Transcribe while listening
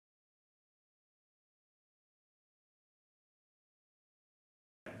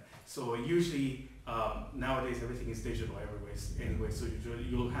So usually nowadays everything is digital anyway, so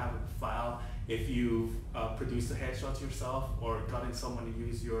you'll have a file. If you've produced the headshots yourself or gotten someone to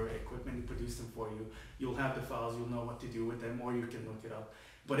use your equipment to produce them for you, you'll have the files, you'll know what to do with them, or you can look it up.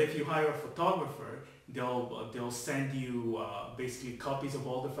 But if you hire a photographer, they'll send you basically copies of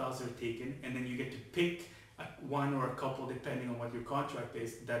all the files they're taken, and then you get to pick one or a couple, depending on what your contract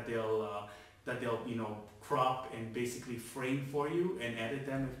is, that they'll crop and basically frame for you and edit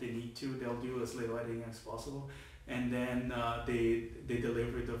them if they need to. They'll do as little editing as possible, and then they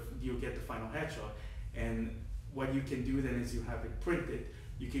deliver you get the final headshot. And what you can do then is you have it printed.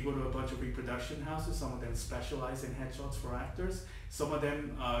 You can go to a bunch of reproduction houses. Some of them specialize in headshots for actors. Some of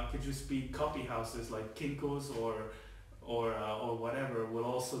them could just be copy houses like Kinko's or whatever will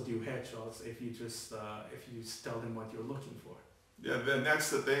also do headshots if you tell them what you're looking for. Yeah, then that's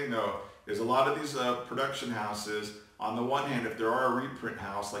the thing though, is a lot of these production houses, on the one hand, if there are a reprint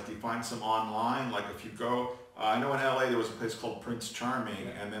house, like you find some online, like if you go, I know in LA there was a place called Prince Charming,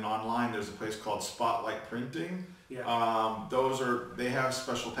 and then online there's a place called Spotlight Printing. Yeah. They have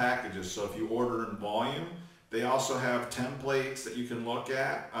special packages, so if you order in volume, they also have templates that you can look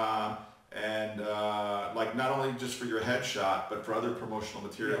at, like not only just for your headshot, but for other promotional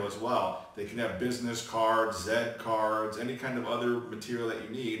material as well. They can have business cards, Z cards, any kind of other material that you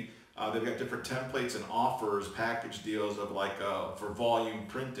need. They've got different templates and offers, package deals of for volume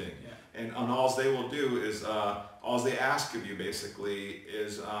printing. Yeah. And all they will do is, all they ask of you basically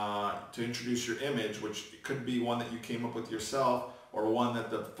is to introduce your image, which could be one that you came up with yourself or one that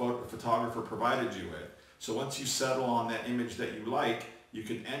the photographer provided you with. So once you settle on that image that you like, you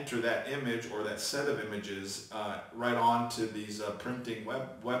can enter that image or that set of images right onto these printing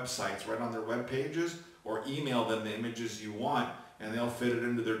websites, right on their web pages, or email them the images you want, and they'll fit it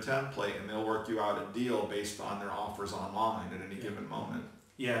into their template and they'll work you out a deal based on their offers online at any given moment.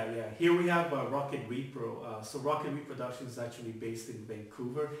 Yeah. Here we have Rocket Repro. So Rocket Reproduction is actually based in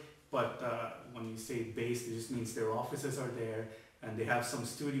Vancouver, but when you say based, it just means their offices are there, and they have some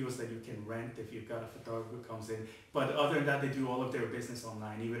studios that you can rent if you've got a photographer who comes in. But other than that, they do all of their business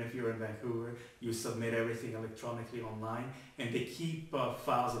online. Even if you're in Vancouver, you submit everything electronically online, and they keep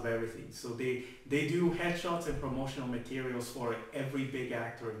files of everything. So they do headshots and promotional materials for every big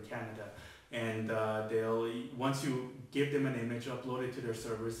actor in Canada. And once you give them an image, upload it to their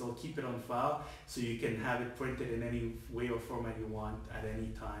servers, they'll keep it on file, so you can have it printed in any way or format you want at any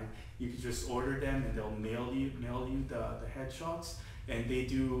time. You can just order them and they'll mail you the headshots. And they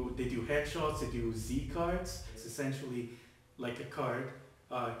do headshots, they do Z cards. It's essentially like a card.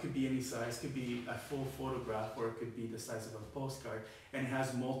 It could be any size, could be a full photograph, or it could be the size of a postcard, and it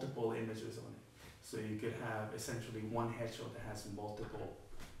has multiple images on it. So you could have essentially one headshot that has multiple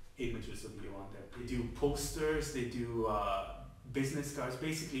images of you on there. They do posters, they do business cards,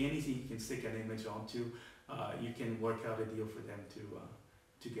 basically anything you can stick an image onto, you can work out a deal for them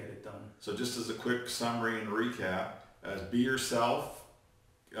to get it done. So just as a quick summary and recap, be yourself.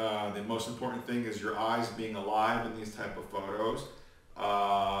 The most important thing is your eyes being alive in these type of photos.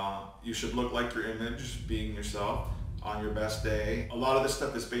 You should look like your image, being yourself on your best day. A lot of this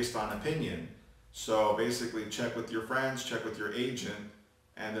stuff is based on opinion. So basically check with your friends, check with your agent,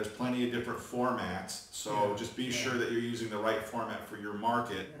 and there's plenty of different formats. So just be sure that you're using the right format for your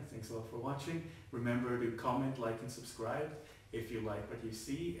market. Yeah, thanks a lot for watching. Remember to comment, like, and subscribe if you like what you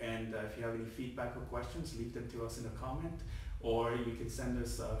see. And if you have any feedback or questions, leave them to us in a comment. Or you can send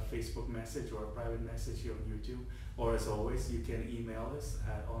us a Facebook message or a private message here on YouTube. Or as always, you can email us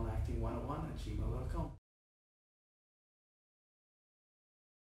at onacting101@gmail.com.